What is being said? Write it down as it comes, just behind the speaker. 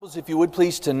If you would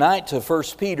please tonight to 1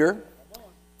 Peter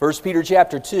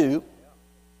chapter 2.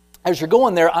 As you're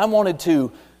going there, I wanted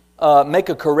to make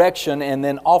a correction and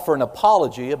then offer an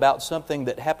apology about something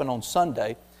that happened on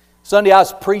Sunday. Sunday I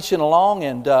was preaching along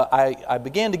and I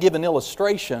began to give an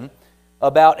illustration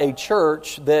about a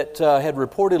church that had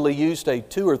reportedly used a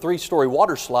 2 or 3 story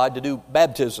water slide to do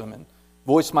baptism and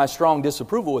voiced my strong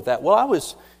disapproval with that. Well, I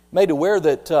was made aware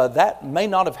that that may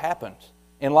not have happened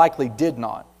and likely did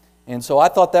not. And so I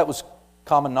thought that was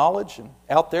common knowledge and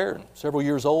out there, and several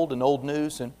years old and old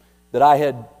news, and that I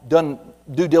had done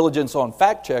due diligence on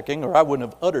fact-checking, or I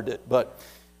wouldn't have uttered it. But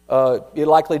it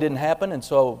likely didn't happen, and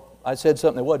so I said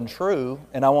something that wasn't true,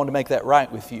 and I wanted to make that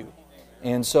right with you.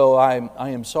 And so I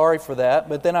am sorry for that.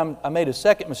 But then I made a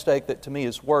second mistake that to me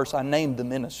is worse. I named the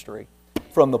ministry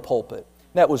from the pulpit.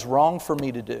 That was wrong for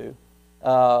me to do,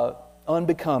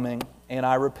 unbecoming, and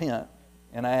I repent.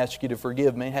 And I ask you to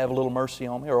forgive me, have a little mercy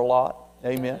on me, or a lot.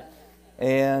 Amen.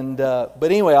 And but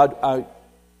anyway,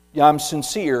 I'm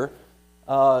sincere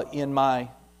in my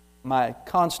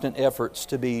constant efforts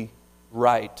to be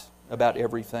right about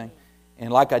everything.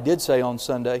 And like I did say on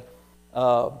Sunday,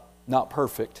 not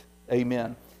perfect.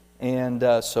 Amen.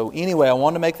 And so anyway, I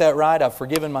wanted to make that right. I've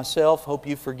forgiven myself. Hope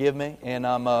you forgive me. And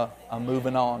I'm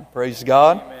moving on. Praise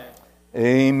God. Amen.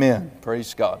 Amen.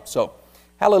 Praise God. So,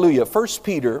 hallelujah. 1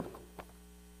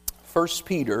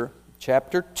 Peter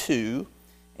chapter 2.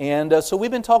 And so we've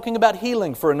been talking about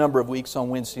healing for a number of weeks on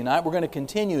Wednesday night. We're going to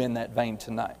continue in that vein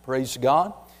tonight. Praise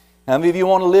God. How many of you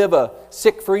want to live a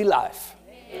sick-free life?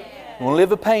 Amen. You want to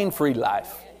live a pain-free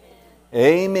life?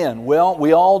 Amen. Well,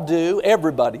 we all do.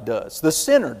 Everybody does. The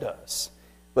sinner does.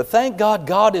 But thank God,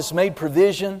 God has made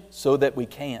provision so that we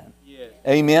can. Yes.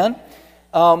 Amen.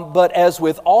 But as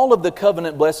with all of the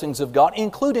covenant blessings of God,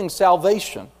 including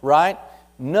salvation, right?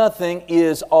 Nothing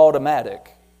is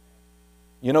automatic.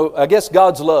 You know, I guess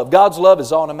God's love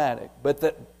is automatic.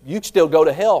 But you still go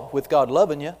to hell with God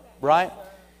loving you, right?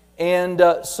 And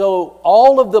so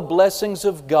all of the blessings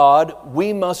of God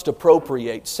we must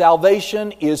appropriate.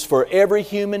 Salvation is for every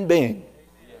human being.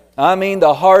 I mean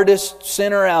the hardest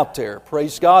sinner out there.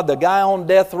 Praise God. The guy on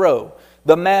death row.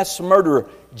 The mass murderer.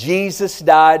 Jesus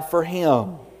died for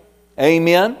him.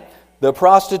 Amen. The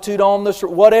prostitute on the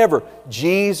street, whatever.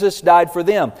 Jesus died for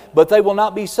them. But they will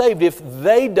not be saved if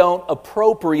they don't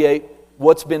appropriate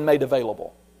what's been made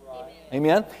available. Right.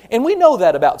 Amen? And we know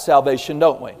that about salvation,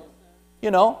 don't we?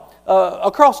 You know,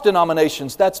 across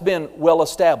denominations, that's been well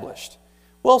established.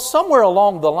 Well, somewhere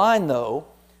along the line, though,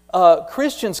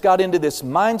 Christians got into this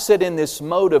mindset, in this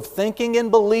mode of thinking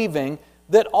and believing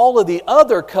that all of the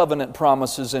other covenant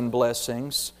promises and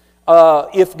blessings,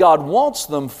 if God wants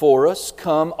them for us,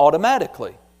 come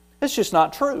automatically. It's just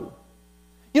not true.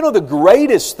 You know, the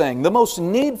greatest thing, the most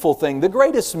needful thing, the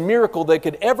greatest miracle that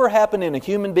could ever happen in a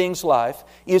human being's life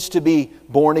is to be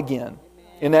born again.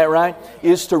 Isn't that right?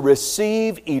 Is to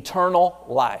receive eternal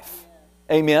life.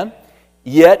 Amen?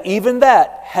 Yet, even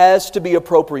that has to be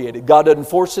appropriated. God doesn't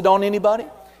force it on anybody.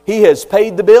 He has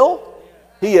paid the bill.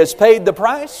 He has paid the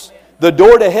price. The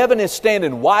door to heaven is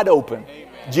standing wide open.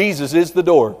 Jesus is the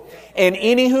door. And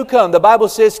any who come, the Bible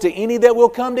says, to any that will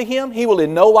come to Him, He will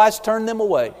in no wise turn them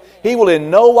away. He will in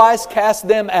no wise cast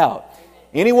them out.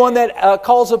 Anyone that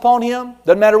calls upon Him,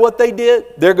 doesn't matter what they did,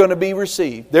 they're going to be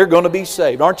received. They're going to be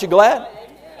saved. Aren't you glad?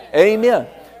 Amen.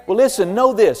 Well, listen,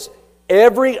 know this.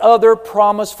 Every other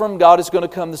promise from God is going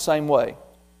to come the same way.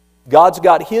 God's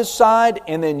got His side,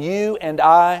 and then you and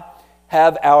I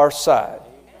have our side.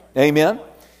 Amen.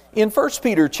 In 1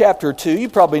 Peter chapter 2, you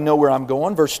probably know where I'm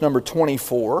going, verse number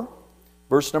 24.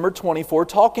 Verse number 24,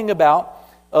 talking about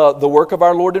the work of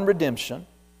our Lord in redemption.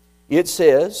 It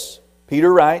says,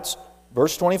 Peter writes,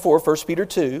 verse 24, 1 Peter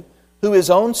 2, who His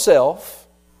own self,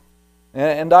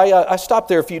 and I stopped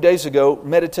there a few days ago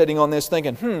meditating on this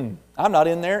thinking, I'm not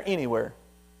in there anywhere.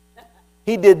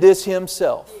 He did this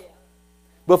Himself.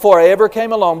 Before I ever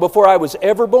came along, before I was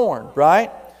ever born,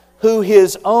 right? Who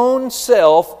His own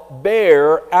self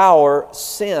bare our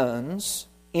sins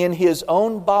in His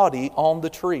own body on the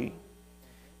tree.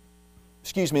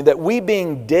 That we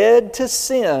being dead to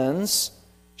sins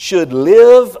should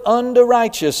live unto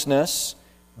righteousness,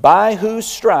 by whose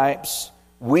stripes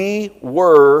we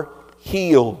were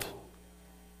healed.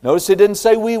 Notice it didn't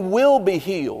say we will be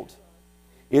healed.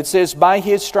 It says by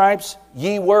His stripes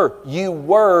you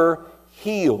were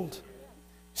healed.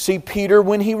 See, Peter,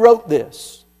 when he wrote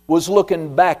this, was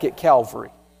looking back at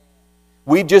Calvary.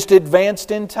 We just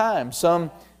advanced in time, some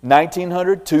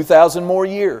 1900, 2,000 more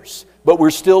years. But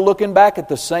we're still looking back at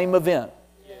the same event.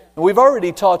 And we've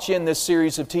already taught you in this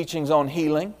series of teachings on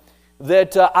healing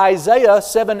that Isaiah,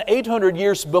 700-800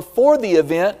 years before the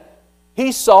event,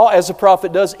 He saw, as a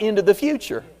prophet does, into the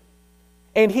future.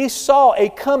 And he saw a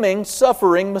coming,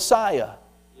 suffering Messiah.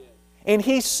 And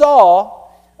he saw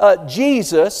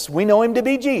Jesus. We know him to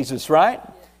be Jesus, right?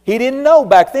 He didn't know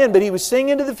back then, but he was seeing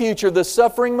into the future the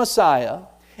suffering Messiah.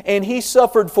 And he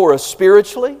suffered for us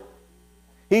spiritually.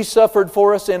 He suffered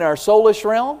for us in our soulish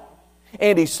realm.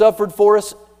 And he suffered for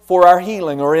us for our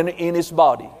healing, or in his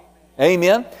body.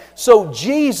 Amen? So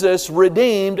Jesus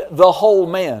redeemed the whole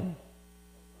man.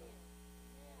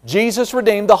 Jesus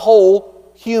redeemed the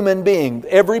whole human being.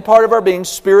 Every part of our being,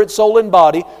 spirit, soul, and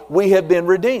body, we have been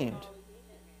redeemed.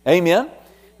 Amen?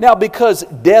 Now, because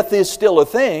death is still a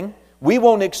thing, we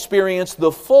won't experience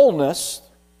the fullness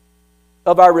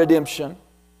of our redemption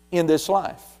in this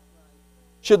life.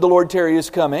 Should the Lord tarry His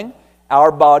coming,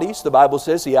 our bodies, the Bible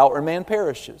says, the outward man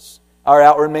perishes. Our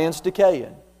outward man's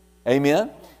decaying. Amen?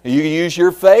 You can use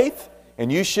your faith,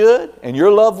 and you should, and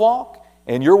your love walk,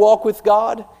 and your walk with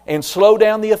God, and slow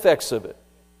down the effects of it.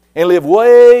 And live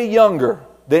way younger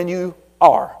than you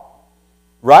are.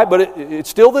 Right? But it's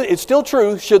still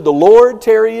true. Should the Lord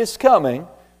tarry His coming,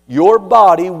 your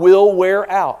body will wear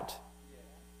out.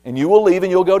 And you will leave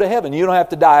and you'll go to heaven. You don't have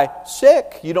to die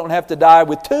sick. You don't have to die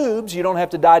with tubes. You don't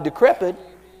have to die decrepit.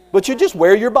 But you just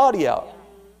wear your body out.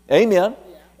 Amen.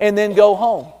 And then go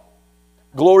home.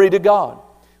 Glory to God.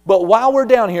 But while we're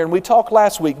down here, and we talked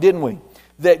last week, didn't we?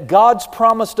 That God's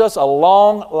promised us a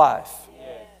long life.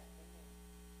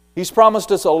 He's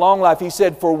promised us a long life. He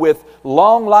said, "For with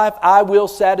long life I will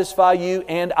satisfy you,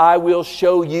 and I will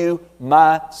show you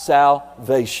my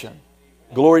salvation."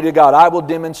 Glory to God. I will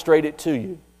demonstrate it to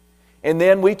you. And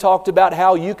then we talked about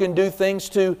how you can do things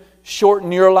to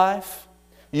shorten your life.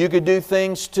 You could do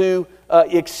things to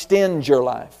extend your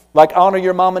life. Like honor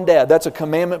your mom and dad. That's a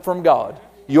commandment from God.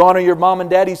 You honor your mom and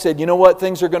dad. He said, you know what?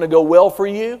 Things are going to go well for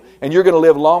you, and you're going to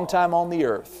live a long time on the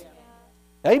earth.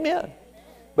 Amen.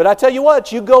 But I tell you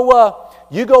what, you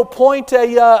go point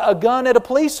a gun at a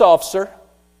police officer,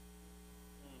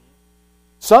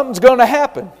 something's going to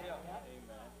happen.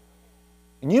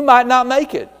 And you might not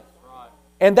make it.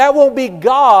 And that won't be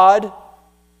God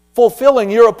fulfilling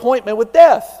your appointment with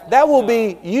death. That will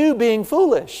be you being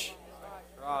foolish.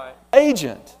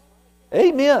 Agent.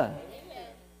 Amen.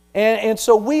 And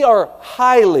so we are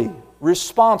highly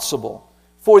responsible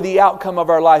for the outcome of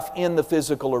our life in the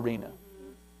physical arena.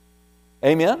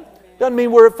 Amen? Doesn't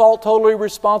mean we're at fault, totally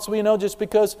responsible, just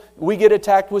because we get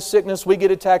attacked with sickness, we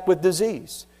get attacked with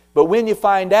disease. But when you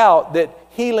find out that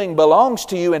healing belongs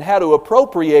to you and how to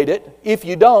appropriate it, if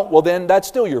you don't, well then that's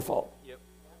still your fault.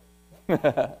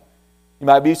 Yep. You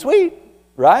might be sweet,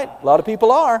 right? A lot of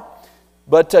people are.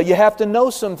 But you have to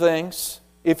know some things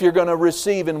if you're going to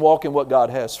receive and walk in what God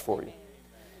has for you.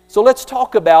 So let's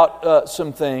talk about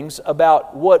some things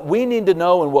about what we need to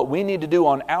know and what we need to do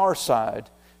on our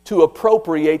side to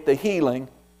appropriate the healing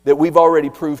that we've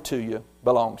already proved to you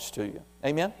belongs to you.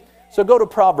 Amen? So go to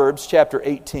Proverbs chapter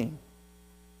 18.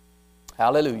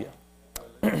 Hallelujah.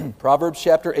 Proverbs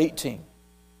chapter 18.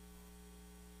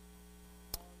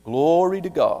 Glory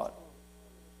to God.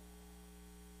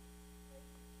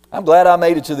 I'm glad I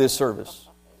made it to this service.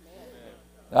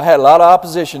 I had a lot of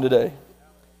opposition today,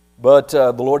 but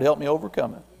the Lord helped me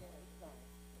overcome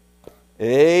it.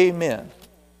 Amen.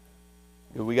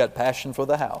 We got passion for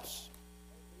the house.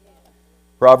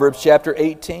 Proverbs chapter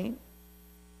 18.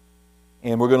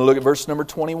 And we're going to look at verse number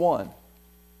 21.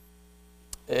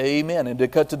 Amen. And to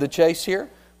cut to the chase here,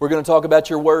 we're going to talk about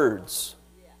your words.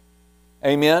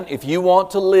 Amen. If you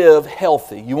want to live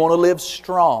healthy, you want to live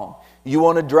strong, you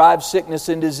want to drive sickness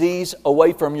and disease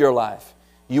away from your life,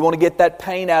 you want to get that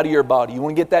pain out of your body, you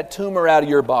want to get that tumor out of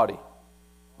your body,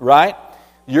 right?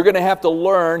 You're going to have to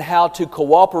learn how to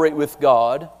cooperate with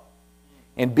God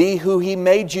and be who He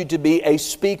made you to be, a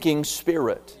speaking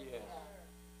spirit.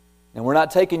 And we're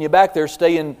not taking you back there,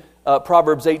 stay in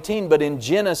Proverbs 18, but in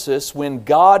Genesis, when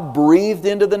God breathed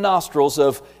into the nostrils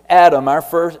of Adam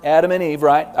and Eve,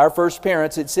 right, our first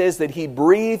parents, it says that He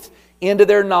breathed into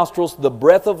their nostrils the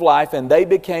breath of life, and they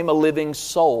became a living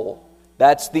soul.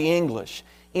 That's the English.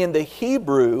 In the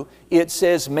Hebrew, it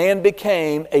says man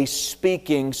became a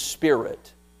speaking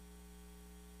spirit.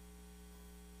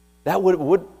 That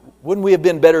wouldn't we have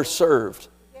been better served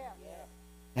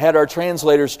had our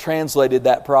translators translated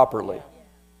that properly?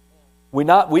 We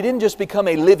didn't just become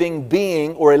a living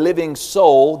being or a living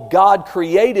soul. God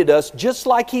created us just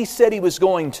like He said He was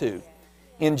going to.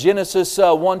 In Genesis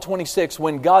 1:26,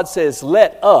 when God says,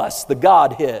 "Let us," the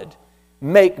Godhead,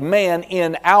 "make man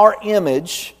in our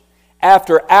image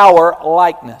after our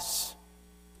likeness."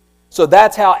 So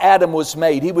that's how Adam was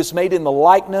made. He was made in the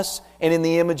likeness and in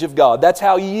the image of God. That's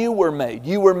how you were made.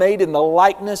 You were made in the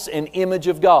likeness and image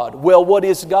of God. Well, what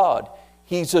is God?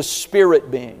 He's a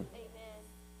spirit being.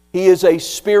 He is a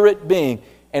spirit being.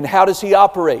 And how does He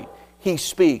operate? He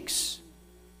speaks.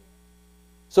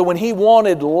 So when He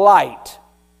wanted light,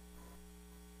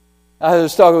 I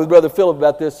was talking with Brother Philip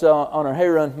about this on our hay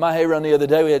run, my hay run the other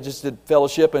day. We had just did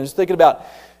fellowship, and I was thinking about,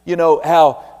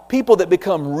 how people that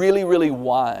become really, really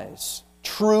wise,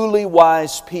 truly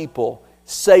wise people,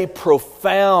 say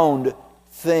profound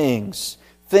things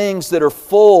that are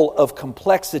full of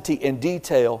complexity and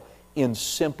detail in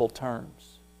simple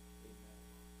terms.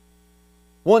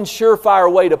 One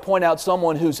surefire way to point out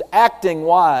someone who's acting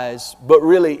wise but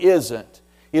really isn't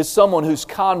is someone who's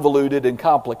convoluted and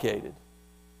complicated.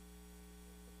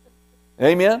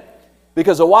 Amen?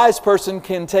 Because a wise person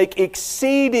can take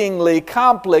exceedingly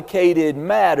complicated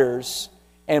matters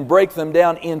and break them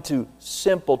down into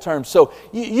simple terms. So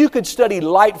you could study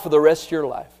light for the rest of your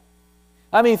life.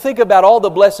 I mean, think about all the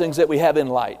blessings that we have in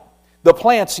light. The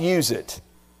plants use it,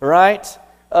 right?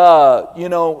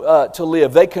 To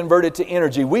live. They convert it to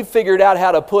energy. We've figured out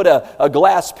how to put a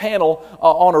glass panel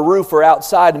on a roof or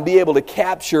outside and be able to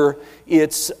capture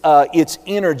its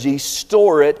energy,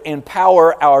 store it, and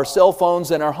power our cell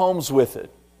phones and our homes with it.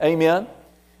 Amen?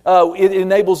 It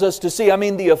enables us to see. I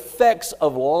mean, the effects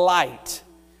of light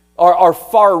are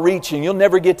far-reaching. You'll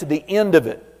never get to the end of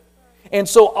it. And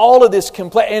so all of this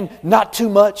and not too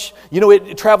much.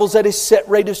 It travels at a set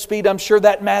rate of speed. I'm sure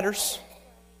that matters.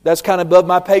 That's kind of above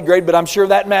my pay grade, but I'm sure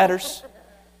that matters.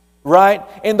 Right?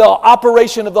 And the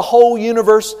operation of the whole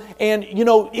universe, and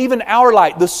even our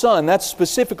light, the sun, that's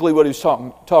specifically what he was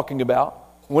talking about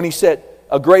when he said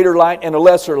a greater light and a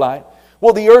lesser light.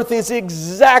 Well, the earth is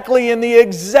exactly in the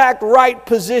exact right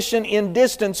position in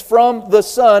distance from the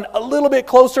sun. A little bit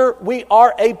closer, we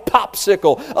are a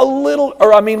popsicle.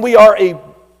 We are a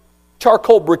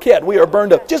charcoal briquette. We are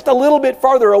burned up. Just a little bit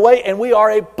farther away, and we are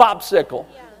a popsicle.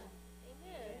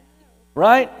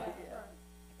 Right?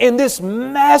 And this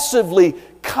massively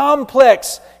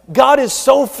complex, God is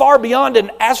so far beyond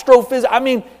an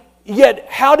astrophysics. Yet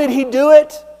how did He do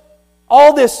it?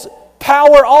 All this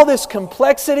power, all this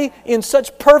complexity in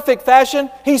such perfect fashion.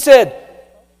 He said,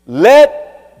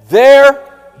 "Let there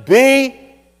be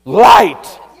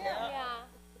light."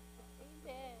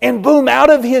 And boom, out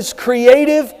of His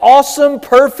creative, awesome,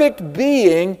 perfect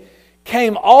being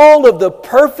came all of the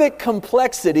perfect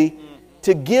complexity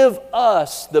to give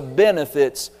us the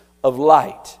benefits of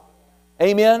light.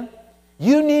 Amen?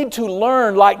 You need to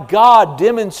learn like God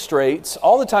demonstrates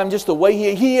all the time, just the way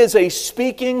He is a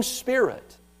speaking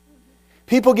spirit.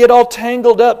 People get all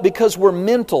tangled up because we're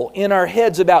mental in our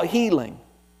heads about healing.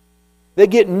 They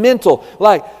get mental.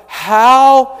 Like,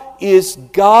 how is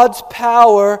God's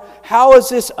power, how is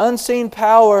this unseen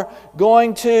power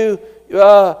going to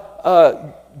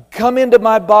come into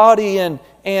my body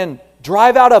and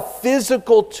drive out a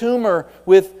physical tumor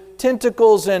with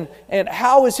tentacles, and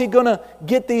how is He going to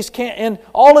get these and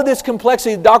all of this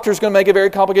complexity? The doctor's going to make it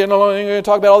very complicated. You're going to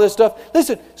talk about all this stuff.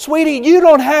 Listen, sweetie, you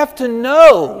don't have to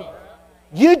know.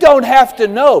 You don't have to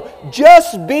know.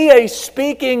 Just be a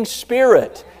speaking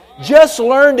spirit. Just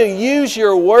learn to use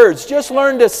your words. Just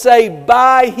learn to say,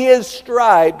 by His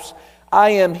stripes I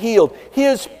am healed.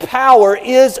 His power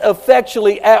is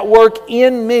effectually at work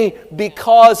in me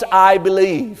because I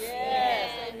believe.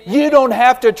 You don't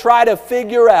have to try to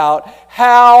figure out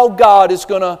how God is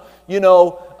going to,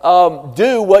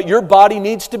 do what your body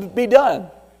needs to be done.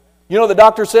 The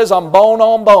doctor says, I'm bone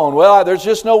on bone. Well, there's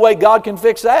just no way God can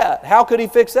fix that. How could He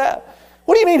fix that?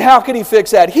 What do you mean, how could He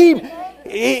fix that?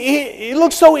 It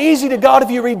looks so easy to God if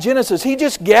you read Genesis. He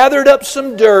just gathered up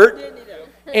some dirt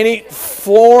and He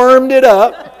formed it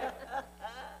up.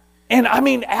 And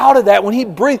out of that, when He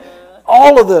breathed,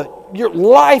 all of your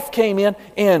life came in,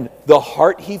 and the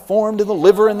heart He formed, and the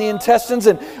liver and the intestines,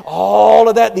 and all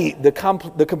of that,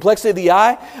 the complexity of the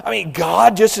eye.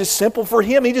 God just is simple for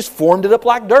Him. He just formed it up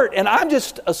like dirt. And I'm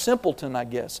just a simpleton, I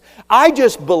guess. I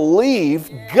just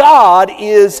believe God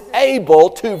is able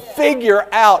to figure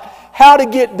out how to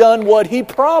get done what He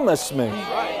promised me.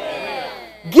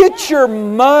 Get your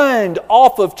mind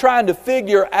off of trying to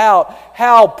figure out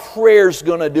how prayer's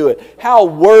going to do it, how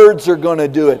words are going to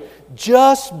do it.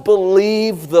 Just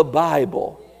believe the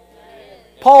Bible.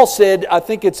 Paul said, I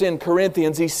think it's in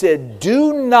Corinthians, he said,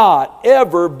 do not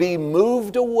ever be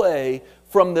moved away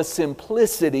from the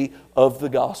simplicity of the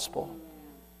gospel.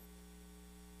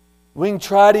 We can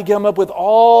try to come up with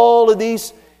all of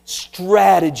these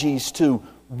strategies to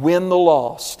win the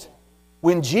lost.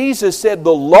 When Jesus said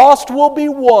the lost will be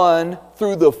won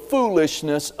through the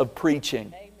foolishness of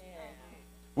preaching.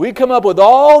 We come up with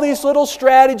all these little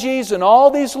strategies and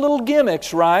all these little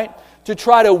gimmicks, right, to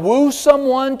try to woo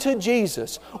someone to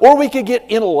Jesus. Or we could get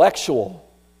intellectual.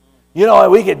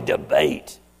 We could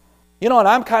debate. And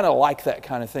I'm kind of like that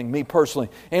kind of thing, me personally.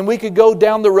 And we could go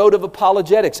down the road of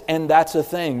apologetics, and that's a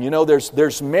thing.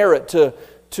 There's merit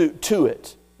to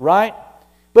it, right?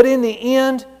 But in the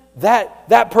end,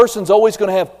 that person's always going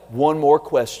to have one more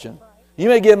question. You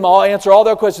may give them answer all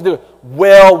their questions.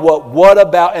 Well, what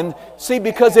about? And see,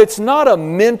 because it's not a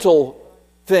mental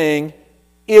thing,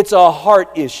 it's a heart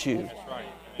issue.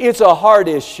 It's a heart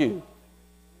issue.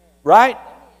 Right?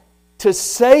 To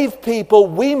save people,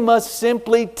 we must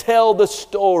simply tell the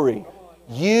story.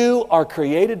 You are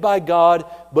created by God,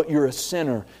 but you're a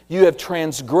sinner. You have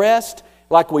transgressed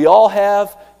like we all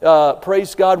have.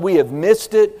 Praise God, we have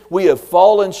missed it. We have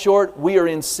fallen short. We are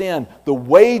in sin. The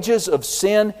wages of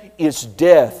sin is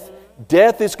death.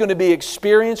 Death is going to be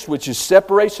experienced, which is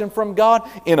separation from God,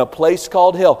 in a place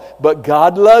called hell. But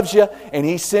God loves you, and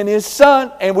He sent His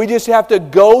Son, and we just have to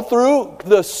go through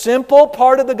the simple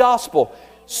part of the gospel.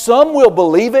 Some will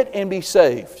believe it and be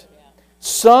saved.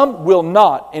 Some will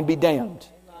not and be damned.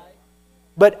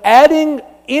 But adding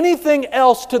anything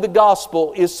else to the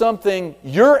gospel is something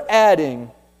you're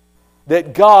adding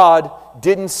that God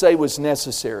didn't say was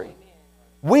necessary.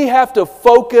 We have to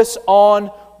focus on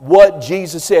what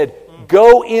Jesus said.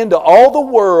 Go into all the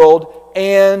world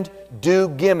and do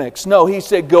gimmicks. No, He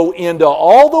said go into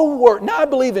all the world. Now I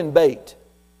believe in bait.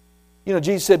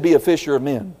 Jesus said be a fisher of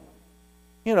men.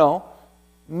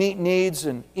 Meet needs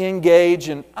and engage.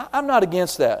 And I'm not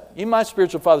against that. Even my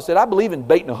spiritual father said I believe in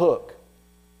bait and a hook.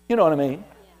 You know what I mean?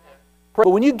 But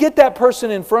when you get that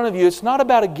person in front of you, it's not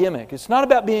about a gimmick. It's not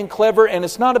about being clever, and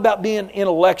it's not about being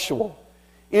intellectual.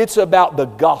 It's about the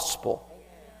gospel.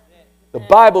 The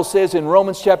Bible says in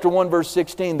Romans chapter 1 verse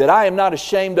 16 that I am not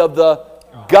ashamed of the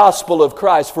gospel of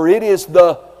Christ, for it is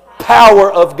the power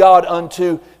of God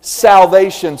unto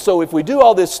salvation. So if we do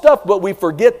all this stuff but we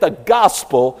forget the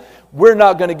gospel, we're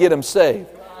not going to get them saved.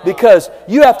 Because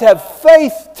you have to have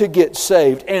faith to get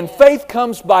saved, and faith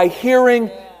comes by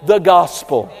hearing the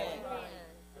gospel.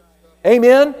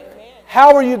 Amen?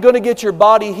 How are you going to get your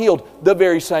body healed? The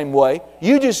very same way.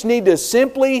 You just need to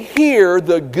simply hear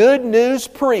the good news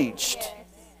preached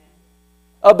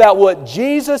about what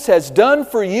Jesus has done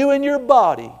for you in your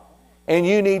body. And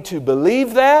you need to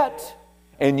believe that,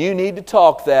 and you need to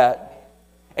talk that,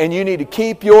 and you need to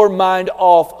keep your mind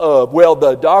off of, well,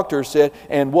 the doctor said,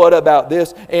 and what about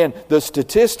this? And the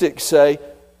statistics say,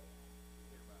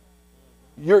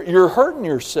 You're hurting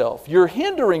yourself. You're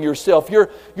hindering yourself. You're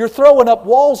throwing up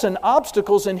walls and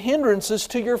obstacles and hindrances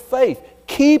to your faith.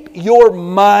 Keep your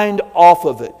mind off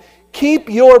of it. Keep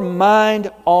your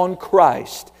mind on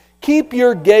Christ. Keep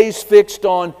your gaze fixed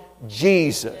on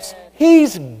Jesus.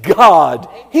 He's God.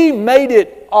 He made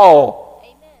it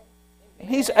all.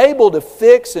 He's able to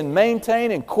fix and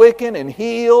maintain and quicken and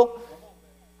heal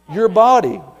your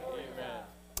body.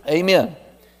 Amen.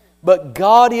 But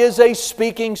God is a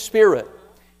speaking Spirit.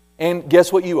 And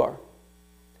guess what you are?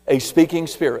 A speaking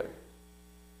Spirit.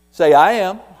 Say, I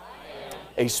am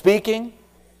a speaking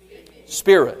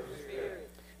Spirit.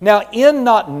 Now, in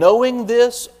not knowing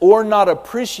this or not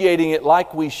appreciating it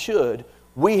like we should,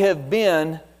 we have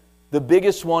been the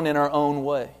biggest one in our own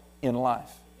way in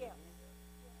life.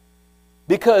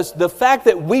 Because the fact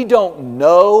that we don't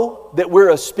know that we're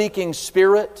a speaking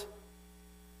Spirit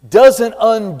doesn't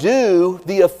undo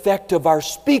the effect of our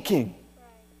speaking.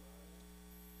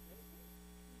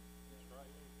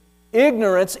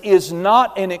 Ignorance is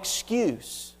not an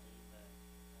excuse.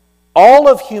 All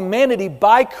of humanity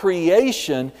by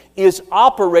creation is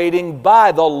operating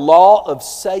by the law of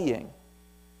saying.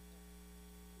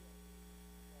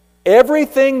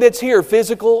 Everything that's here,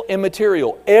 physical and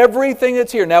material, everything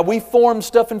that's here. Now we formed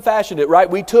stuff and fashioned it, right?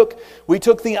 We took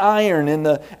the iron and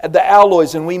the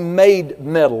alloys and we made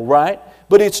metal, right?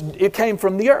 But it came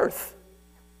from the earth,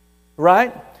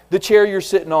 right? The chair you're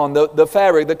sitting on, the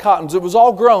fabric, the cottons, it was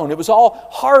all grown. It was all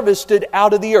harvested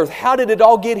out of the earth. How did it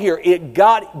all get here?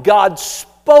 God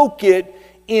spoke it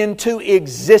into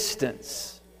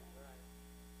existence.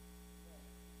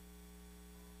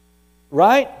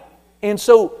 Right? And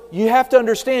so you have to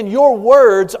understand your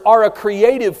words are a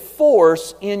creative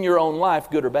force in your own life,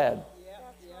 good or bad.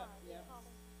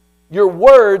 Your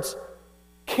words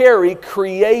carry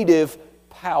creative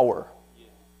power.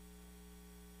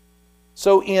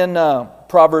 So in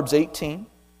Proverbs 18,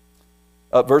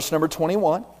 verse number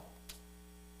 21,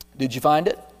 did you find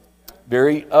it?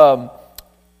 Very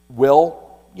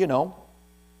well,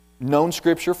 known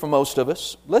scripture for most of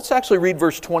us. Let's actually read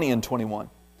verse 20 and 21.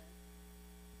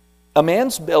 A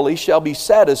man's belly shall be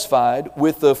satisfied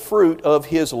with the fruit of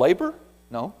his labor?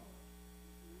 No.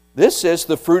 This says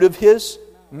the fruit of his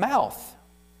mouth.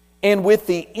 And with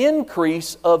the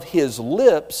increase of his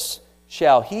lips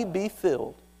shall he be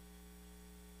filled.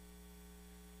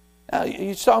 Now,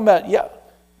 you're talking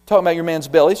about your man's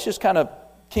belly. It's just kind of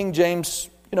King James,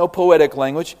 poetic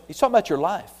language. He's talking about your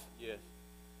life. Yes.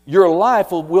 Your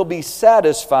life will be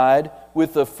satisfied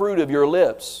with the fruit of your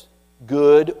lips,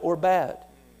 good or bad,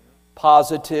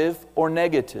 positive or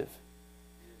negative.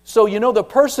 So, the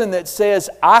person that says,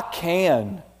 I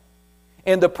can,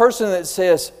 and the person that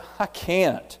says, I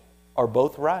can't, are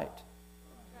both right.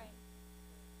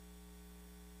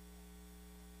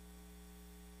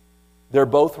 They're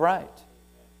both right.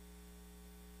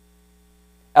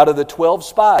 Out of the 12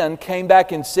 spies, came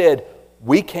back and said,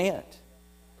 we can't.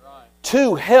 Right.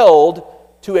 2 held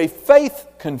to a faith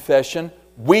confession,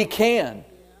 we can.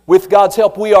 With God's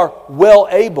help, we are well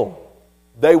able.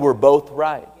 They were both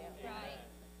right.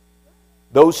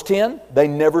 Those 10, they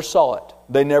never saw it.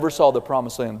 They never saw the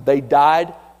promised land. They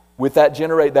died with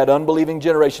that unbelieving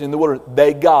generation in the wilderness.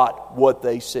 They got what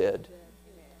they said.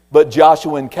 But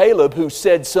Joshua and Caleb, who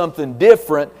said something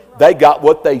different, they got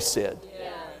what they said.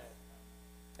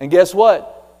 And guess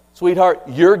what, sweetheart?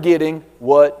 You're getting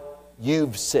what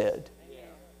you've said.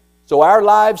 So our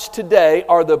lives today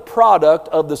are the product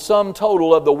of the sum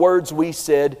total of the words we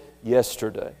said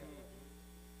yesterday.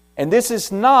 And this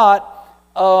is not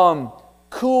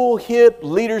cool, hip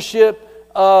leadership,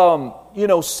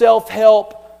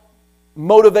 self-help,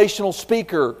 motivational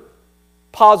speaker,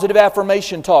 positive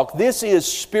affirmation talk. This is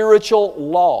spiritual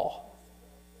law.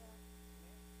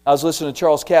 I was listening to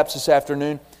Charles Capps this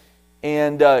afternoon,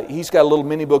 and he's got a little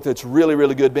mini book that's really,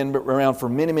 really good, been around for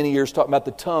many, many years, talking about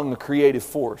the tongue, the creative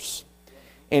force.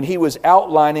 And he was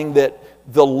outlining that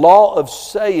the law of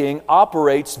saying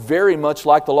operates very much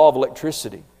like the law of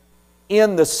electricity,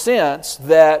 in the sense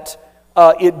that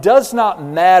it does not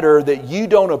matter that you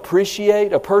don't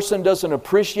appreciate, a person doesn't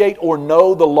appreciate or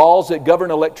know the laws that govern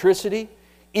electricity.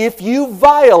 If you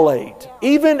violate,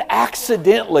 even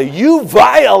accidentally, you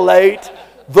violate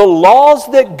the laws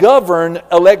that govern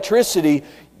electricity,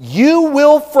 you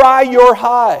will fry your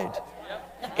hide.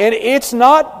 And it's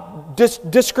not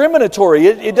discriminatory.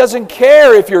 It doesn't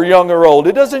care if you're young or old.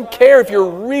 It doesn't care if you're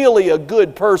really a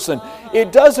good person.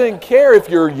 It doesn't care if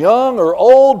you're young or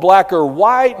old, black or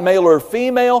white, male or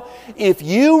female. If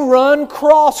you run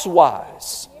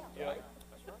crosswise,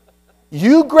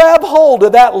 you grab hold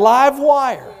of that live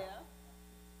wire,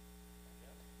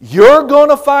 you're going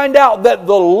to find out that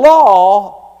the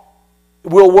law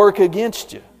will work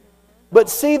against you. But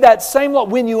see, that same law,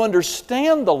 when you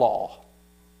understand the law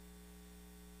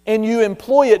and you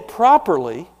employ it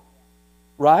properly,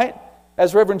 right?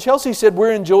 As Reverend Chelsea said,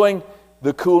 we're enjoying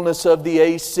the coolness of the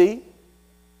AC,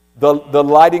 the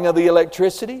lighting of the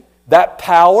electricity. That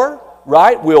power,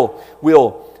 right, will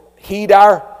heat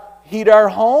our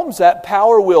homes. That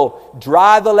power will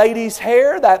dry the ladies'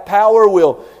 hair. That power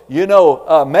will,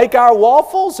 make our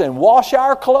waffles and wash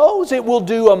our clothes. It will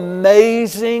do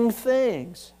amazing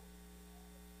things.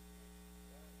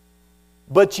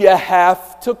 But you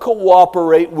have to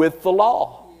cooperate with the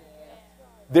law.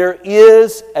 There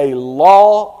is a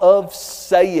law of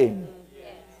saying.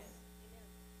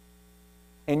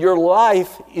 And your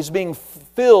life is being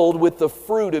filled with the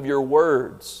fruit of your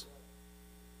words.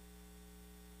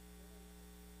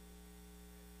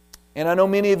 And I know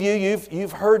many of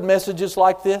you've heard messages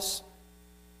like this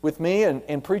with me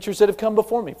and preachers that have come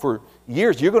before me for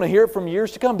years. You're going to hear it from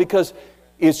years to come, because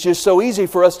it's just so easy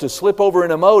for us to slip over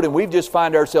in a mode and we just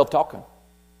find ourselves talking.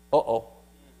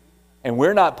 And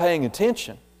we're not paying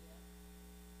attention.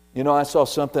 I saw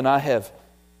something I have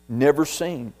never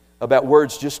seen about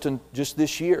words just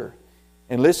this year.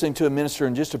 And listening to a minister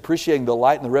and just appreciating the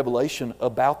light and the revelation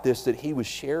about this that he was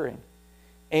sharing.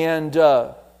 And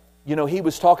he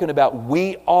was talking about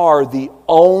we are the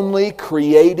only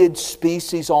created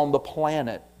species on the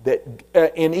planet that,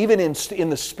 and even in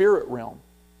the spirit realm,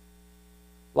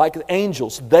 like the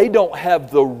angels, they don't have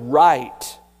the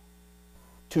right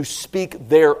to speak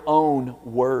their own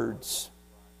words.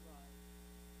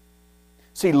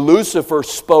 See, Lucifer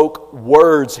spoke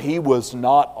words he was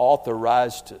not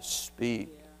authorized to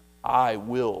speak. I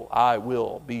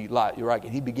will be like you. Right?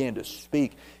 And he began to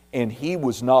speak. And he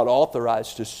was not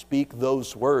authorized to speak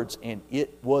those words, and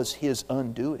it was his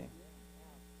undoing.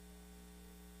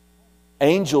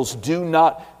 Angels do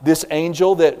not, this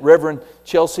angel that Reverend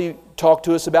Chelsea talked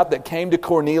to us about that came to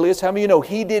Cornelius, how many of you know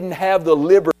he didn't have the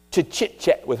liberty to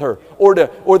chit-chat with her, or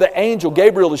the angel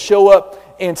Gabriel to show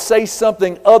up and say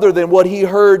something other than what he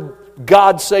heard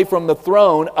God say from the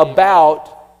throne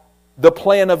about the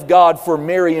plan of God for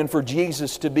Mary and for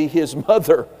Jesus to be His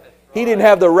mother. He didn't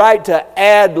have the right to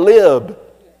ad-lib.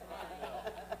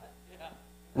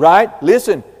 Right?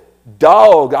 Listen,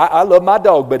 dog, I love my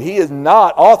dog, but he is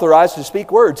not authorized to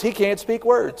speak words. He can't speak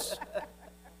words.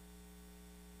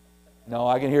 No,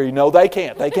 I can hear you. No, they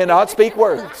can't. They cannot speak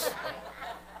words.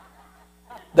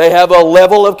 They have a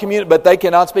level of community, but they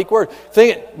cannot speak words.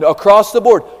 Think across the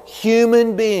board,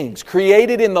 human beings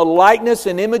created in the likeness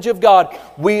and image of God,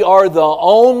 we are the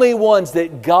only ones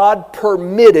that God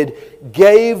permitted,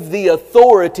 gave the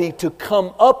authority to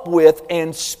come up with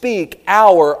and speak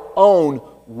our own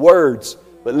words.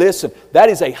 But listen, that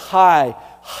is a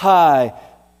high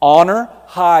honor,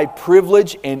 high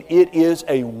privilege, and it is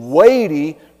a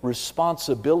weighty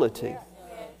responsibility.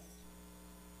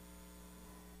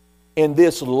 And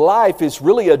this life is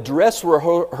really a dress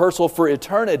rehearsal for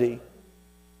eternity.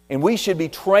 And we should be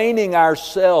training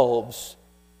ourselves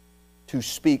to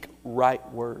speak right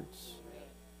words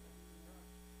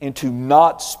and to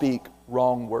not speak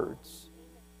wrong words.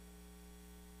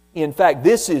 In fact,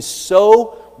 this is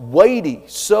so weighty,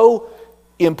 so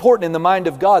important in the mind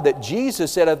of God that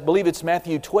Jesus said, I believe it's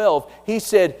Matthew 12, He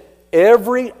said,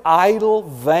 every idle,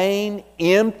 vain,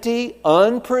 empty,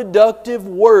 unproductive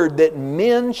word that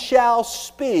men shall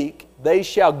speak, they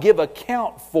shall give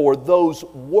account for those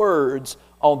words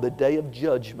on the day of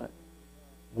judgment.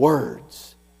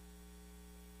 Words.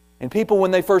 And people,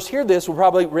 when they first hear this, will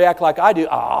probably react like I do.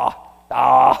 Come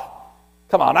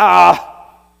on,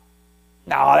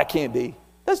 No, that can't be.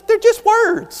 They're just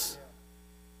words.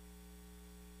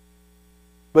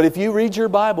 But if you read your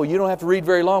Bible, you don't have to read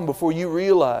very long before you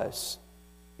realize,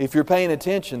 if you're paying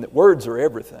attention, that words are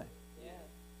everything.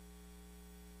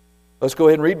 Let's go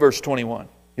ahead and read verse 21.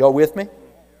 Y'all with me?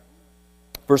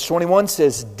 Verse 21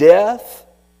 says, death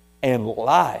and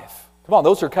life. Come on,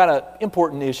 those are kind of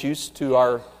important issues to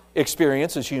our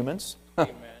experience as humans.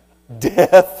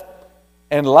 Death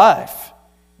and life.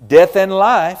 Death and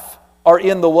life are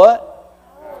in the what?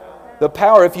 The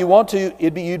power. If you want to,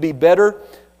 you'd be better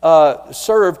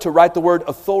served to write the word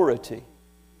authority.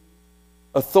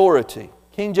 Authority.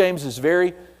 King James is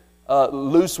very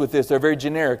loose with this. They're very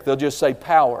generic. They'll just say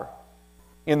power.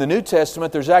 In the New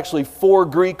Testament, there's actually 4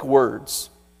 Greek words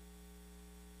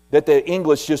that the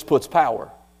English just puts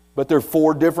power. But they're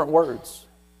 4 different words.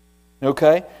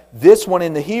 Okay? This one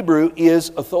in the Hebrew is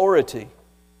authority.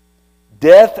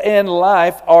 Death and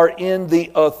life are in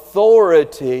the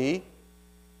authority.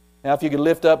 Now, if you could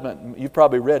lift up, you've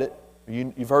probably read it.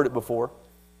 You've heard it before.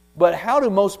 But how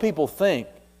do most people think?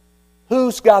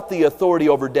 Who's got the authority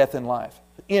over death and life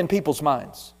in people's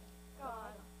minds?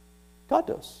 God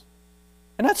does.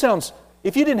 And that sounds,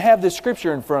 if you didn't have this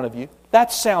scripture in front of you,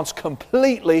 that sounds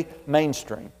completely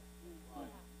mainstream.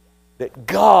 That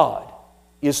God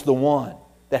is the one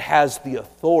that has the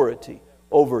authority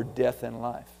over death and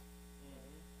life.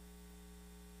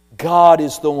 God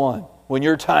is the one. When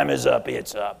your time is up,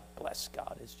 it's up. Bless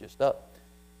God, it's just up.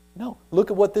 No,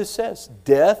 look at what this says.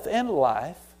 Death and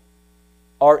life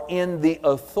are in the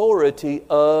authority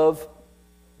of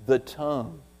the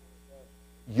tongue.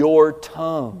 Your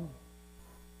tongue.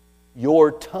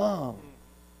 Your tongue.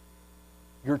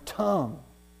 Your tongue.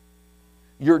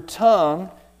 Your tongue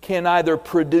can either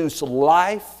produce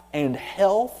life and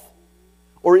health,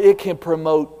 or it can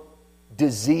promote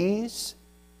disease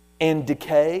and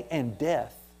decay and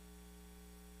death.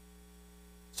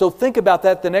 So think about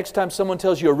that the next time someone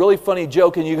tells you a really funny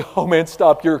joke and you go, oh man,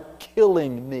 stop, you're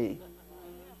killing me.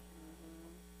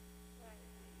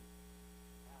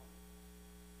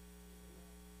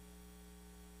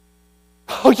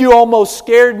 Oh, you almost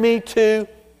scared me too.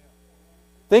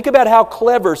 Think about how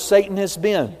clever Satan has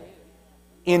been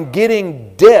in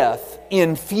getting death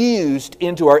infused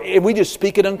into our... And we just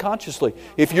speak it unconsciously.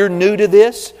 If you're new to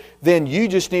this, then you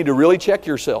just need to really check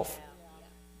yourself.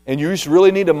 And you just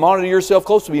really need to monitor yourself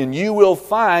closely, and you will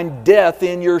find death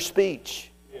in your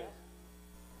speech.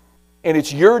 And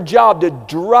it's your job to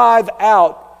drive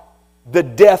out the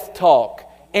death talk,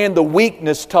 and the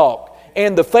weakness talk,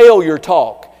 and the failure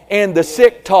talk, and the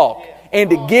sick talk, and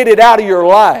to get it out of your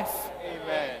life.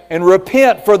 And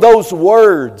repent for those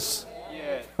words.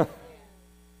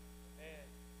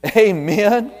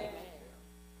 Amen.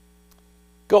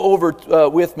 Go over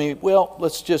with me. Well,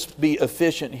 let's just be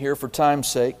efficient here for time's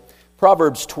sake.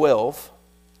 Proverbs 12.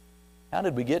 How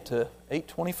did we get to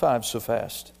 8:25 so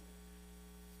fast?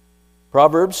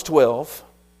 Proverbs 12,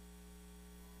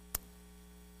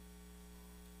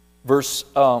 verse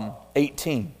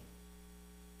 18.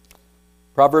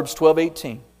 Proverbs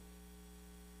 12:18.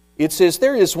 It says,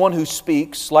 there is one who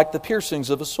speaks like the piercings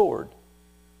of a sword,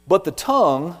 but the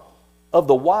tongue of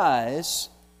the wise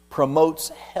promotes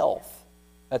health.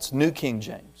 That's New King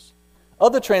James.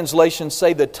 Other translations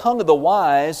say the tongue of the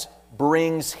wise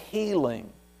brings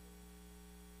healing.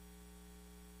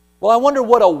 Well, I wonder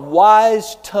what a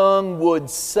wise tongue would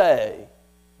say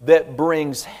that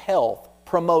brings health,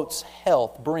 promotes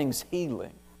health, brings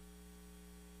healing.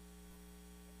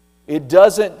 It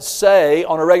doesn't say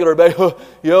on a regular basis,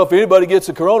 if anybody gets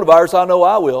the coronavirus, I know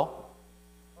I will.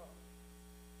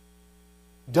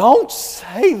 Don't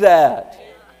say that.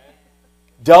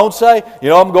 Don't say,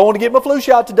 I'm going to get my flu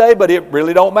shot today, but it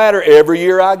really don't matter. Every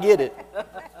year I get it.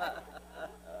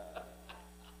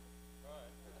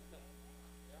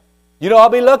 I'll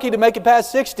be lucky to make it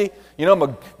past 60.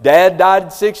 My dad died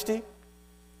at 60.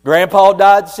 Grandpa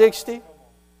died at 60.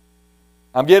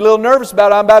 I'm getting a little nervous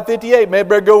about it. I'm about 58. Maybe I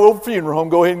better go over to the funeral home,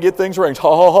 go ahead and get things arranged. Ha,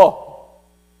 ha, ha.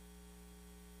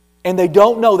 And they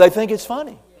don't know. They think it's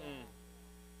funny.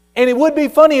 And it would be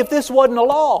funny if this wasn't a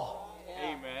law.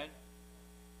 Amen.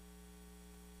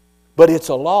 But it's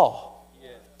a law.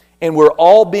 And we're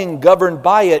all being governed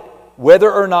by it,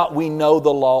 whether or not we know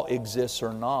the law exists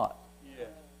or not.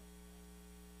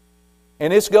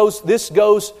 And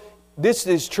this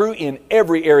is true in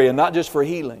every area, not just for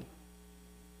healing.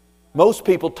 Most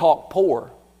people talk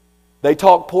poor. They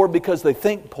talk poor because they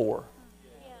think poor.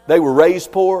 They were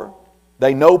raised poor.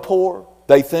 They know poor.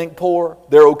 They think poor.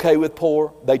 They're okay with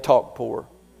poor. They talk poor.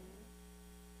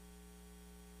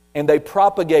 And they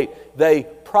prophesy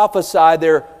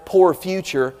their poor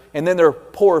future, and then their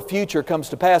poor future comes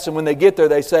to pass, and when they get there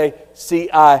they say, "See,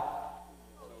 I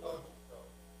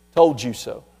told you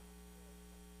so."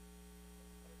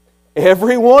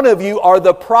 Every one of you are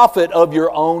the prophet of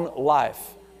your own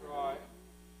life.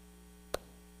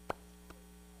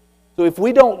 So if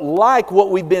we don't like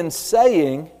what we've been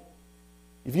saying,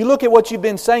 if you look at what you've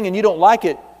been saying and you don't like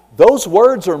it, those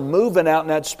words are moving out in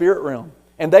that spirit realm.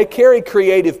 And they carry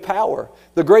creative power.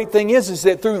 The great thing is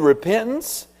that through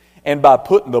repentance and by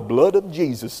putting the blood of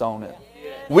Jesus on it,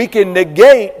 we can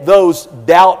negate those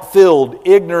doubt-filled,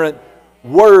 ignorant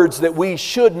words that we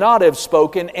should not have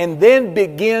spoken, and then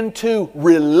begin to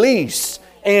release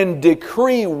and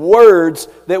decree words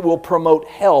that will promote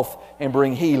health and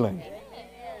bring healing.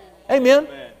 Amen.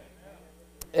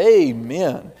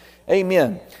 Amen.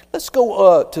 Amen. Let's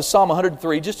go to Psalm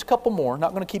 103. Just a couple more.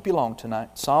 Not going to keep you long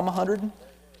tonight. Psalm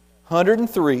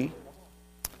 103.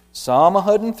 Psalm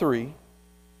 103.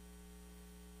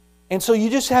 And so you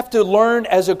just have to learn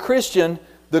as a Christian,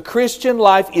 the Christian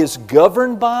life is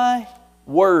governed by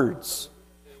words.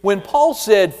 When Paul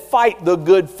said, fight the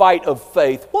good fight of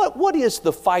faith, what is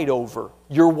the fight over?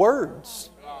 Your words.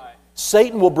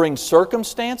 Satan will bring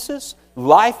circumstances.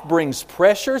 Life brings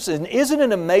pressures. And isn't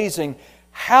it amazing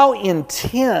how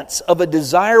intense of a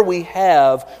desire we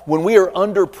have when we are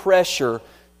under pressure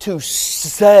to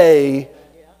say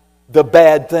the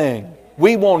bad thing?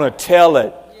 We want to tell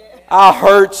it. I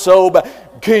hurt so bad.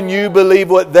 Can you believe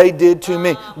what they did to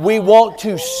me? We want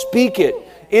to speak it.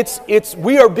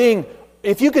 We are being,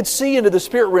 if you could see into the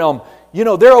spirit realm,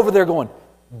 they're over there going,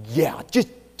 yeah, just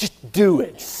do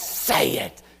it. Say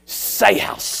it. Say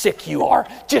how sick you are.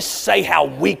 Just say how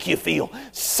weak you feel.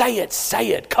 Say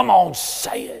it. Come on,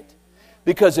 say it.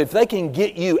 Because if they can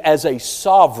get you as a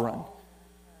sovereign,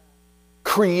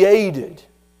 created,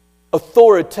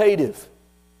 authoritative,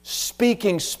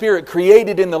 speaking spirit,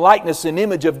 created in the likeness and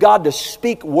image of God to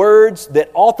speak words that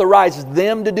authorize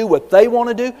them to do what they want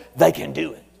to do, they can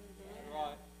do it.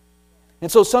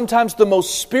 And so sometimes the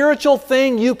most spiritual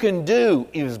thing you can do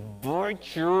is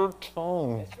bite your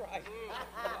tongue.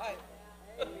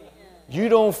 You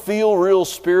don't feel real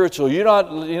spiritual. You're not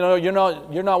wanting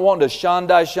to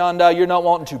shandai. You're not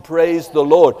wanting to praise the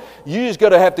Lord. You just got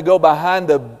to have to go behind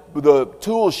the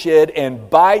tool shed and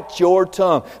bite your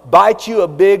tongue. Bite you a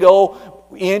big old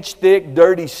inch-thick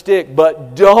dirty stick,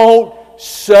 but don't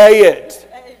say it.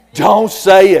 Don't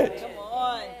say it.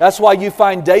 That's why you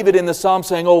find David in the Psalm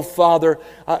saying, "Oh, Father,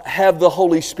 have the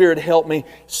Holy Spirit help me.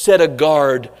 Set a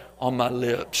guard on my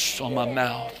lips, on my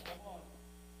mouth."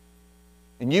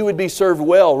 And you would be served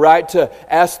well, right, to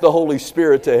ask the Holy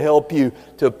Spirit to help you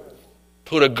to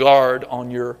put a guard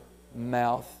on your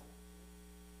mouth.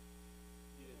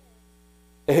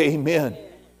 Amen.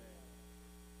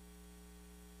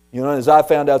 As I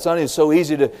found out, it's so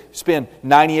easy to spend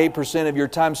 98% of your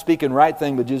time speaking right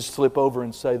thing, but just slip over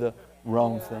and say the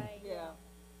wrong thing.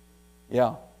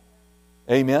 Yeah.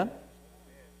 Amen.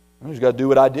 I just got to do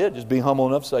what I did. Just be humble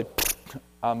enough to say,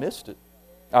 I missed it.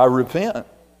 I repent.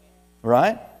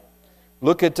 Right?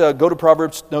 Look at, go to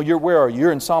Proverbs. No, where are you?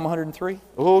 You're in Psalm 103?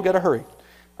 Oh, got to hurry.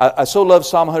 I so love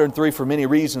Psalm 103 for many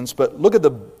reasons, but look at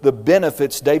the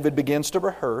benefits David begins to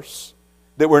rehearse.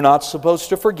 that we're not supposed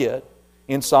to forget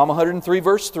in Psalm 103,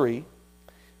 verse 3.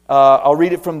 I'll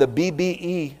read it from the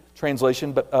BBE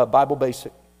translation, Bible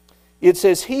Basic. It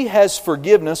says, He has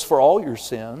forgiveness for all your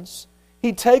sins.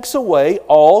 He takes away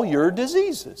all your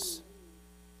diseases.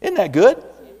 Isn't that good?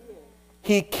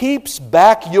 He keeps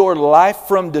back your life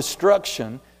from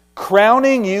destruction,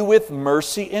 crowning you with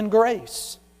mercy and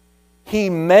grace. He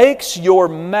makes your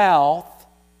mouth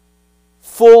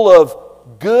full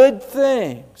of good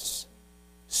things,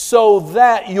 so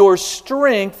that your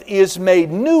strength is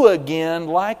made new again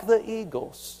like the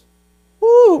eagles.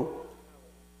 Woo!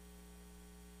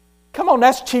 Come on,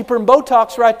 that's cheaper than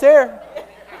Botox right there.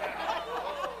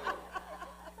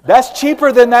 That's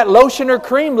cheaper than that lotion or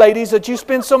cream, ladies, that you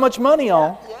spend so much money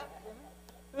on.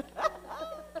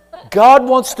 God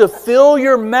wants to fill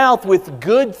your mouth with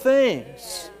good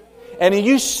things. And when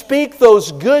you speak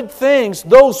those good things,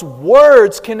 those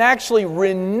words can actually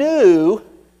renew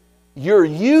your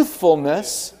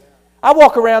youthfulness. I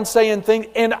walk around saying things,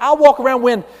 and I walk around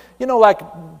when, like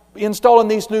installing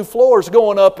these new floors,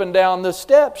 going up and down the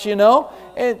steps,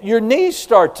 and your knees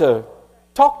start to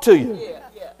talk to you.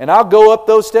 And I'll go up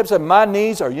those steps and my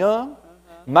knees are young.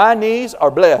 My knees are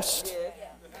blessed.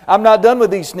 I'm not done with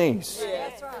these knees.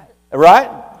 Right?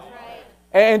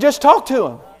 And just talk to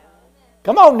them.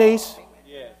 Come on, knees.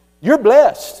 You're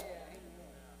blessed.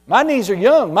 My knees are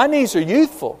young. My knees are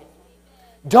youthful.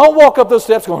 Don't walk up those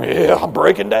steps going, yeah, I'm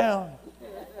breaking down.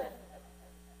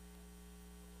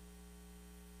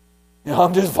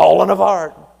 I'm just falling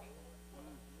apart.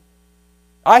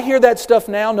 I hear that stuff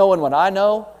now knowing what I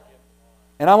know.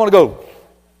 And I want to go.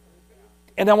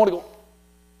 And I want to go.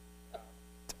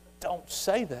 Don't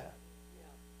say that.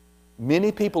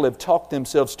 Many people have talked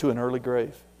themselves to an early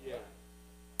grave.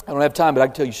 I don't have time, but I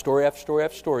can tell you story after story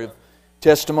after story of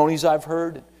testimonies I've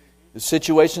heard, the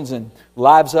situations and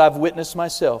lives I've witnessed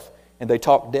myself. And they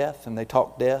talk death, and they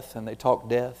talk death, and they talk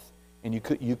death. And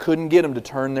you couldn't get them to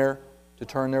turn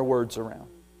their words around.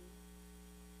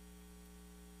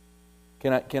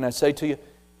 Can I say to you,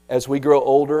 as we grow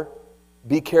older,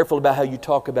 be careful about how you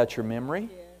talk about your memory.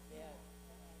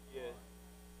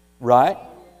 Right?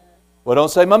 Well, don't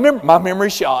say, my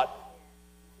memory's shot.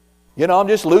 I'm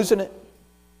just losing it.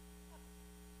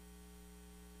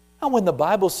 Now, when the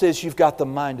Bible says you've got the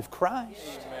mind of Christ.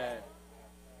 Amen.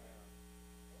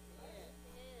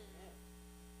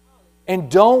 And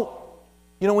don't,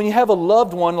 when you have a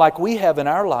loved one like we have in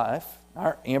our life,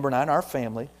 Amber and I and our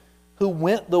family, who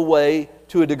went the way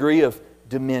to a degree of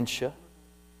dementia,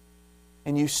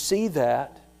 and you see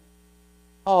that,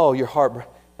 your heart,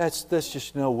 that's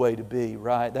just no way to be,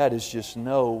 right? That is just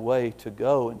no way to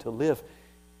go and to live.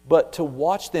 But to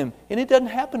watch them, and it doesn't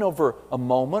happen over a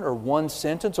moment or one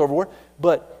sentence or word,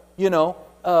 but,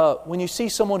 when you see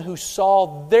someone who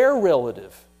saw their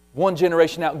relative one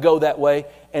generation out go that way,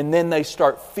 and then they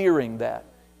start fearing that.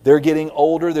 They're getting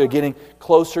older, they're getting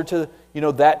closer to,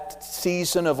 that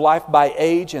season of life by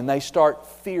age, and they start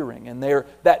fearing, and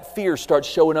that fear starts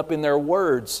showing up in their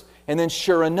words. And then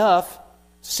sure enough,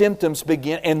 symptoms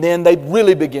begin, and then they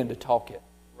really begin to talk it.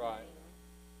 Right.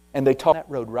 And they talk that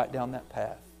road right down that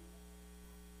path.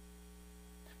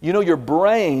 Your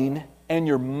brain and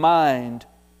your mind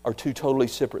are two totally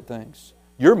separate things.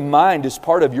 Your mind is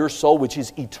part of your soul, which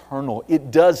is eternal. It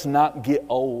does not get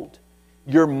old.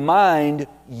 Your mind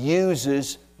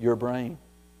uses your brain.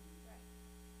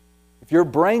 If your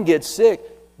brain gets sick,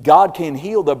 God can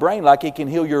heal the brain like He can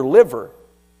heal your liver.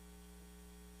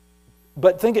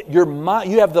 But think it, your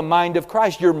mind, you have the mind of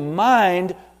Christ. Your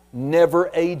mind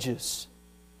never ages.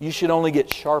 You should only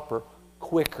get sharper,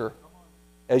 quicker.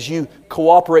 As you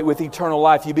cooperate with eternal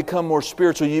life, you become more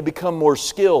spiritual, you become more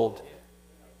skilled.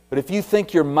 But if you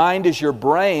think your mind is your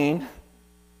brain,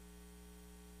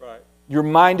 your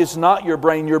mind is not your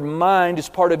brain. Your mind is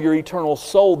part of your eternal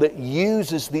soul that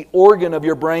uses the organ of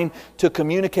your brain to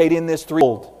communicate in this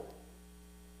world.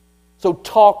 So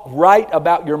talk right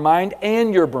about your mind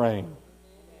and your brain.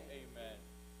 Amen.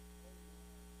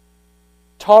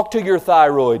 Talk to your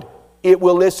thyroid. It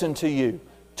will listen to you.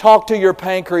 Talk to your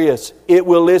pancreas. It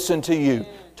will listen to you.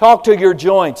 Talk to your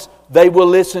joints. They will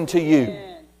listen to you.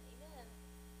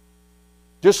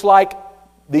 Just like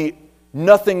the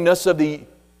nothingness of the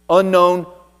unknown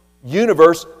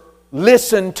universe,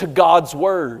 listen to God's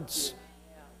words.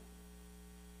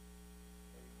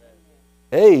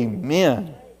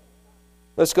 Amen.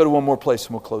 Let's go to one more place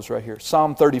and we'll close right here.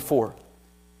 Psalm 34.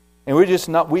 And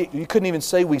you couldn't even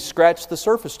say we scratched the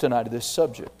surface tonight of this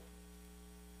subject.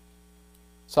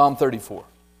 Psalm 34.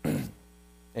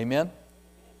 Amen.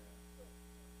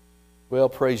 Well,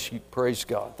 praise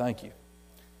God. Thank you.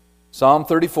 Psalm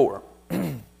 34.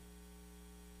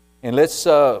 And let's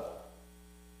look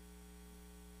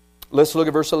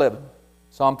at verse 11.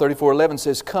 Psalm 34:11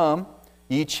 says, "Come,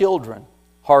 ye children,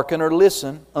 hearken or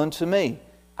listen unto me.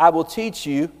 I will teach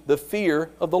you the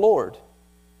fear of the Lord.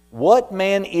 What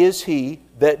man is he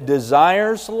that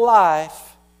desires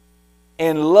life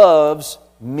and loves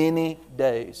many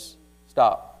days?"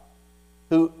 Stop.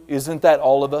 Isn't that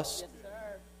all of us? Yes, sir.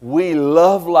 We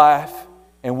love life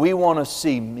and we want to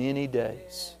see many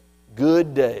days.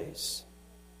 Good days.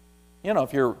 You know,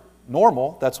 if you're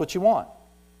normal, that's what you want.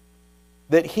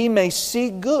 That he may see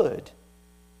good.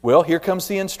 Well, here comes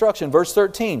the instruction. Verse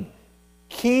 13.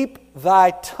 "Keep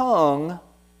thy tongue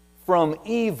from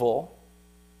evil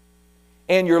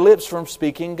and your lips from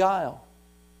speaking guile."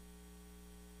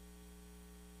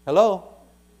 Hello?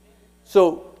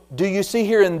 So, do you see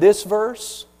here in this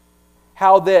verse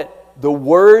how that the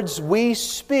words we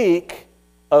speak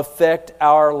affect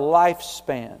our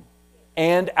lifespan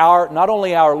and not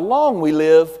only how long we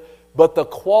live, but the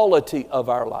quality of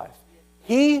our life?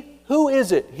 Who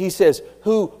is it, he says,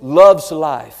 who loves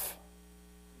life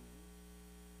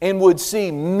and would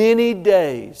see many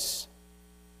days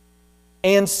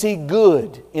and see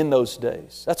good in those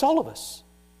days? That's all of us.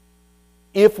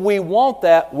 If we want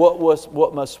that,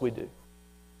 what must we do?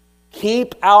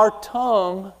 Keep our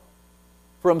tongue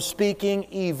from speaking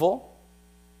evil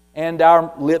and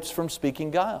our lips from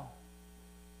speaking guile.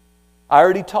 I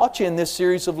already taught you in this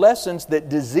series of lessons that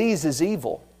disease is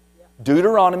evil.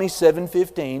 Deuteronomy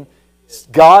 7:15,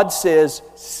 God says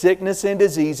sickness and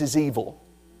disease is evil.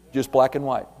 Just black and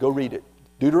white. Go read it.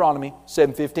 Deuteronomy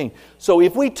 7:15. So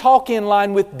if we talk in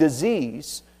line with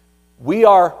disease, we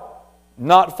are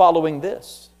not following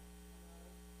this.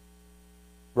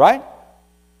 Right?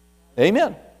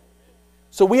 Amen.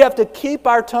 So we have to keep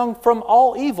our tongue from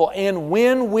all evil. And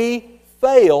when we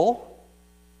fail,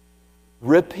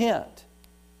 repent.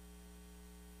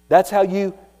 That's how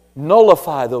you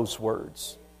nullify those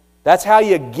words. That's how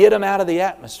you get them out of the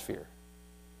atmosphere.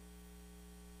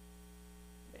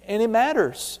 And it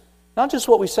matters. Not just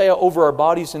what we say over our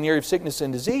bodies in the area of sickness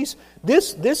and disease.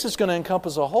 This is going to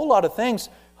encompass a whole lot of things.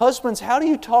 Husbands, how do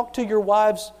you talk to your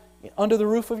wives under the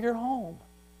roof of your home?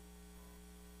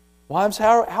 Wives,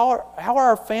 how are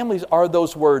our families? Are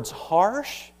those words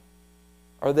harsh?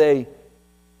 Are they,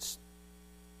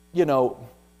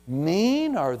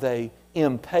 mean? Are they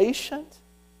impatient?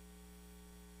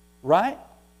 Right?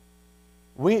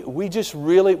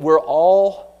 We're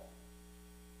all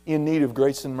in need of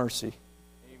grace and mercy.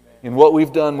 Amen. In what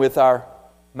we've done with our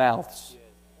mouths.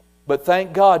 But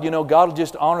thank God, God will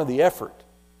just honor the effort.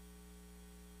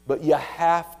 But you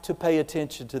have to pay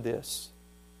attention to this.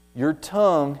 Your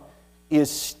tongue is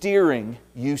steering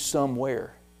you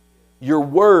somewhere. Your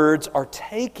words are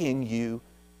taking you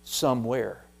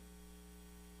somewhere.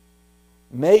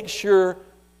 Make sure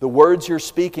the words you're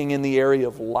speaking in the area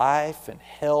of life and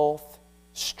health,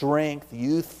 strength,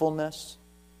 youthfulness,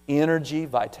 energy,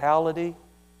 vitality,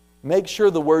 make sure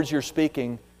the words you're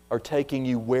speaking are taking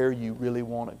you where you really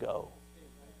want to go.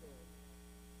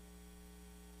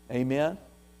 Amen?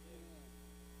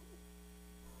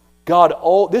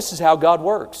 This is how God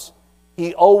works.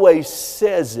 He always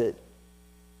says it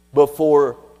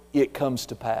before it comes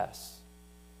to pass.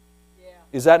 Yeah.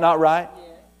 Is that not right?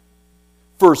 Yeah.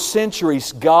 For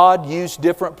centuries, God used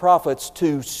different prophets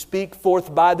to speak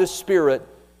forth by the Spirit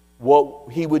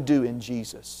what He would do in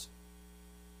Jesus.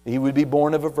 He would be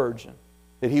born of a virgin.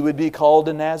 That He would be called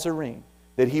a Nazarene.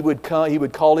 That He would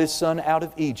call His Son out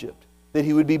of Egypt. That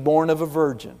He would be born of a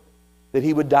virgin. That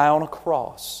He would die on a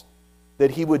cross.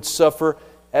 That He would suffer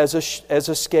as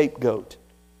a scapegoat.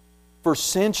 For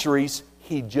centuries,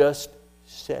 He just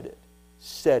said it.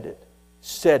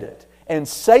 And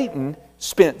Satan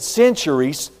spent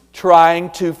centuries trying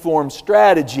to form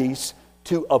strategies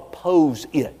to oppose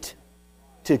it,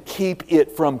 to keep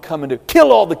it from coming to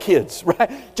kill all the kids,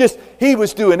 right? He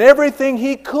was doing everything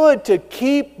he could to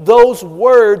keep those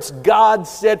words God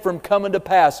said from coming to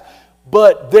pass.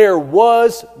 But there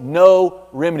was no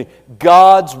remedy.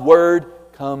 God's word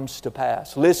comes to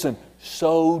pass. Listen,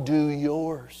 so do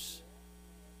yours.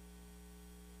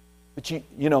 But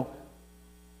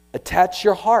attach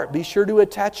your heart. Be sure to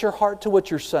attach your heart to what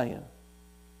you're saying.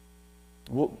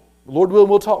 Lord willing,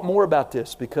 we'll talk more about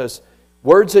this because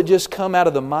words that just come out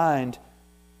of the mind,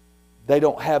 they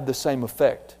don't have the same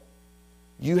effect.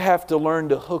 You have to learn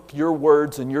to hook your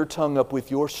words and your tongue up with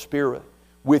your spirit,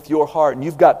 with your heart. And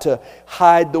you've got to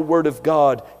hide the Word of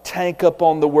God. Tank up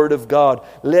on the Word of God.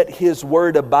 Let His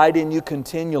Word abide in you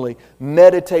continually.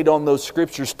 Meditate on those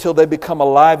Scriptures till they become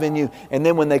alive in you. And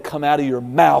then when they come out of your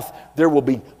mouth, there will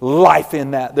be life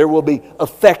in that. There will be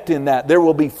effect in that. There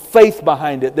will be faith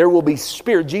behind it. There will be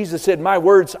spirit. Jesus said, my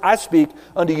words I speak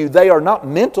unto you, they are not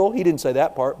mental. He didn't say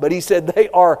that part. But He said they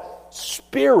are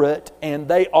spirit and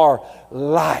they are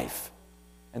life.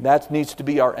 And that needs to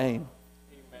be our aim.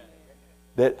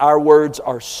 That our words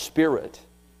are spirit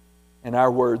and our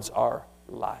words are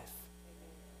life.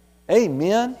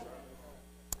 Amen.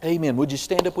 Amen. Would you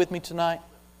stand up with me tonight?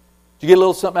 Did you get a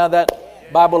little something out of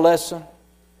that Bible lesson?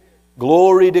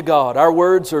 Glory to God. Our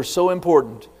words are so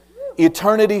important.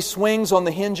 Eternity swings on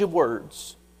the hinge of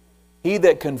words. He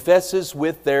that confesses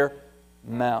with their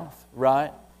mouth.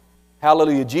 Right?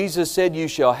 Hallelujah. Jesus said, you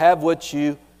shall have what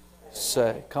you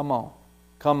say. Come on.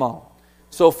 Come on.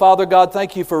 So, Father God,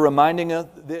 thank you for reminding us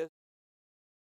this.